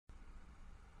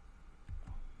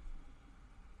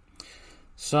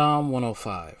Psalm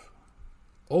 105.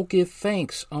 O give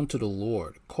thanks unto the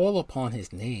Lord, call upon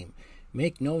his name,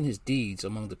 make known his deeds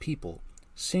among the people.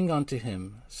 Sing unto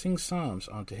him, sing psalms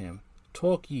unto him,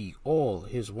 talk ye all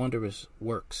his wondrous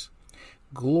works.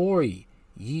 Glory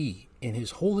ye in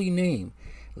his holy name,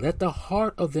 let the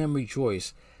heart of them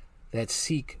rejoice that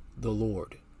seek the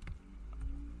Lord.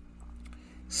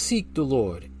 Seek the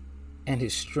Lord and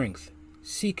his strength,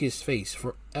 seek his face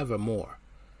for evermore.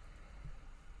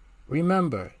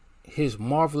 Remember his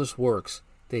marvelous works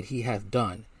that he hath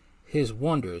done, his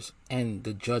wonders and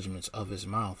the judgments of his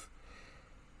mouth.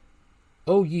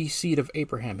 O ye seed of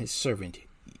Abraham his servant,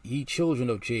 ye children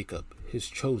of Jacob his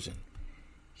chosen.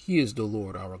 He is the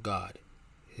Lord our God.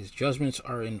 His judgments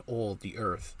are in all the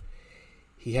earth.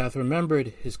 He hath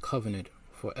remembered his covenant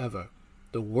for ever,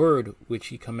 the word which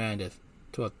he commandeth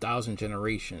to 1,000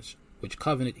 generations, which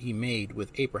covenant he made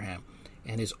with Abraham,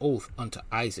 and his oath unto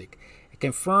Isaac, and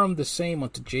confirmed the same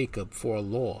unto Jacob for a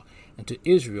law, and to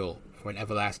Israel for an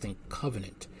everlasting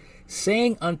covenant,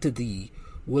 saying unto thee,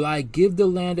 Will I give the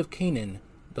land of Canaan,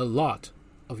 the lot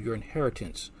of your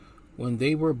inheritance, when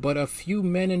they were but a few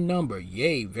men in number,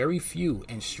 yea, very few,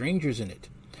 and strangers in it?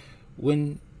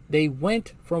 When they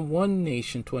went from one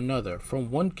nation to another, from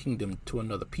one kingdom to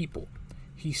another people,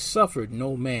 he suffered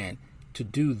no man to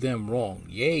do them wrong.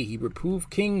 Yea, he reproved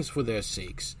kings for their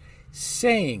sakes,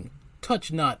 saying,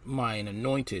 Touch not mine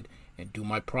anointed, and do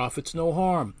my prophets no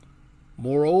harm.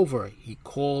 Moreover, he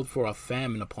called for a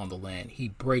famine upon the land. He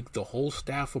brake the whole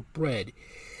staff of bread.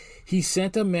 He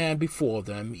sent a man before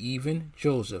them, even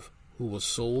Joseph, who was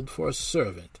sold for a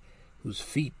servant, whose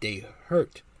feet they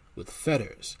hurt with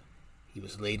fetters. He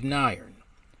was laid in iron,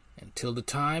 until the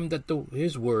time that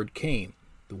his word came.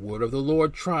 The word of the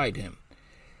Lord tried him.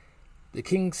 The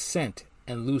king sent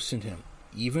and loosened him,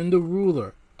 even the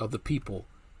ruler of the people,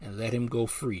 and let him go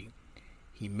free.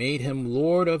 He made him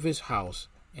lord of his house,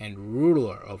 and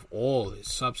ruler of all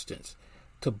his substance,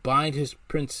 to bind his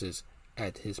princes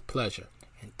at his pleasure,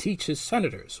 and teach his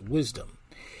senators wisdom.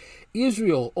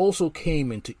 Israel also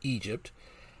came into Egypt,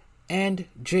 and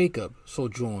Jacob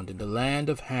sojourned in the land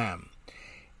of Ham.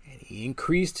 And he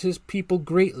increased his people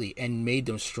greatly, and made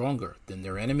them stronger than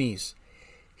their enemies.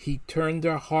 He turned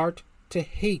their heart to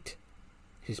hate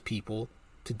his people,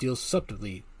 to deal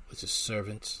subtly with his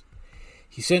servants.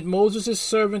 He sent Moses his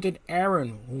servant and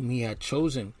Aaron, whom he had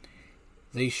chosen.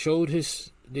 They showed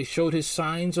his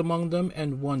signs among them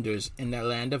and wonders in the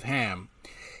land of Ham.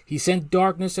 He sent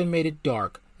darkness and made it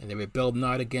dark, and they rebelled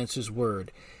not against his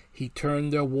word. He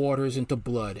turned their waters into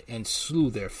blood and slew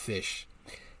their fish.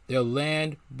 Their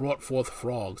land brought forth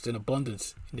frogs in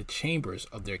abundance in the chambers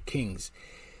of their kings.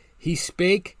 He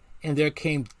spake, and there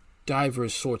came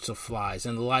divers sorts of flies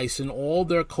and lice in all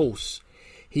their coasts.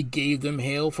 He gave them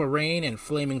hail for rain and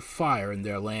flaming fire in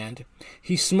their land.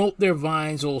 He smote their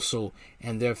vines also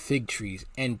and their fig trees,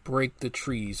 and brake the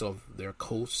trees of their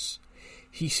coasts.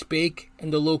 He spake,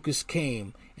 and the locusts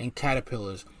came, and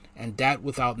caterpillars, and that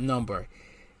without number,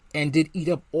 and did eat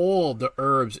up all the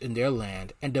herbs in their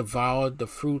land, and devoured the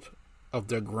fruit of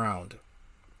their ground.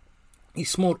 He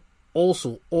smote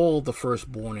also all the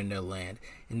firstborn in their land,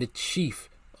 and the chief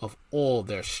of all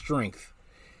their strength.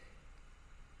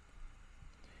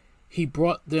 He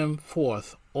brought them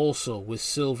forth also with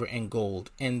silver and gold,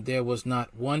 and there was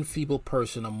not one feeble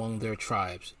person among their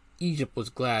tribes. Egypt was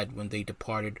glad when they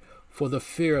departed, for the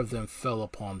fear of them fell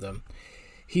upon them.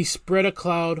 He spread a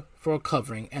cloud for a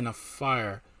covering, and a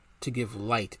fire to give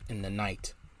light in the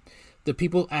night. The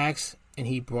people asked, and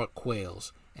he brought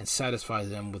quails, and satisfied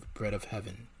them with bread of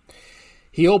heaven.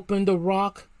 He opened the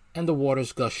rock, and the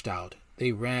waters gushed out.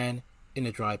 They ran in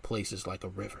the dry places like a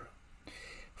river.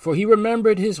 For he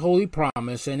remembered his holy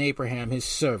promise and Abraham his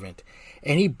servant,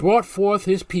 and he brought forth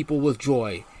his people with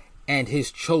joy, and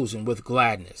his chosen with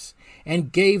gladness,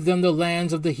 and gave them the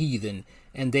lands of the heathen,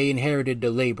 and they inherited the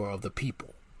labor of the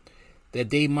people, that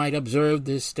they might observe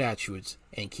his statutes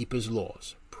and keep his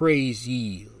laws. Praise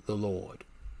ye the Lord.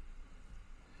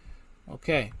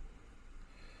 Okay.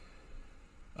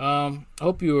 I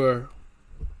hope you were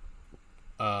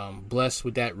blessed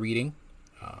with that reading.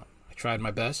 I tried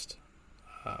my best.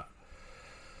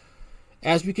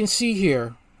 As we can see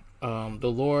here, the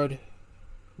Lord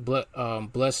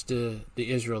blessed the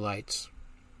Israelites,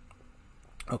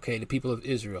 okay, the people of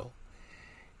Israel,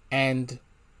 and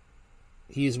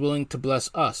he is willing to bless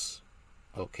us,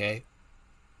 okay,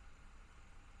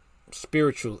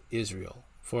 spiritual Israel,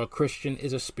 for a Christian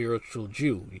is a spiritual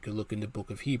Jew. You can look in the book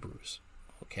of Hebrews,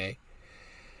 okay.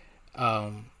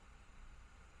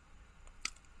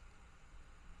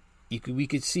 We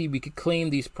could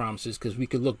claim these promises because we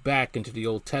could look back into the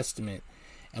Old Testament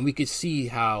and we could see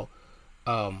how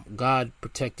God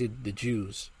protected the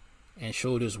Jews and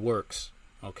showed his works,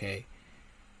 okay,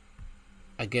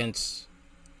 against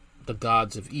the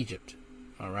gods of Egypt.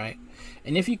 All right.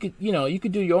 And if you could, you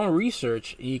could do your own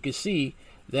research and you could see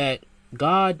that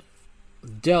God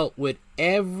dealt with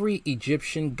every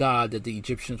Egyptian god that the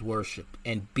Egyptians worshipped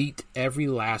and beat every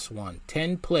last one.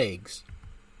 10 plagues.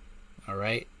 All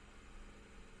right.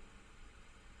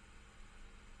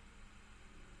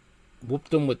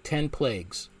 Whooped them with 10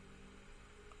 plagues.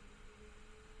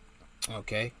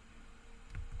 Okay.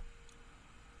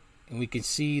 And we can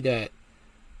see that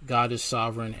God is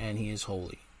sovereign and he is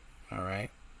holy. All right.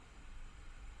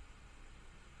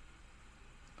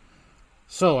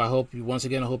 So I hope you, once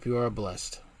again, I hope you are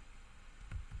blessed.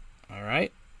 All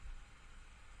right.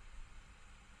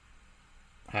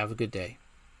 Have a good day.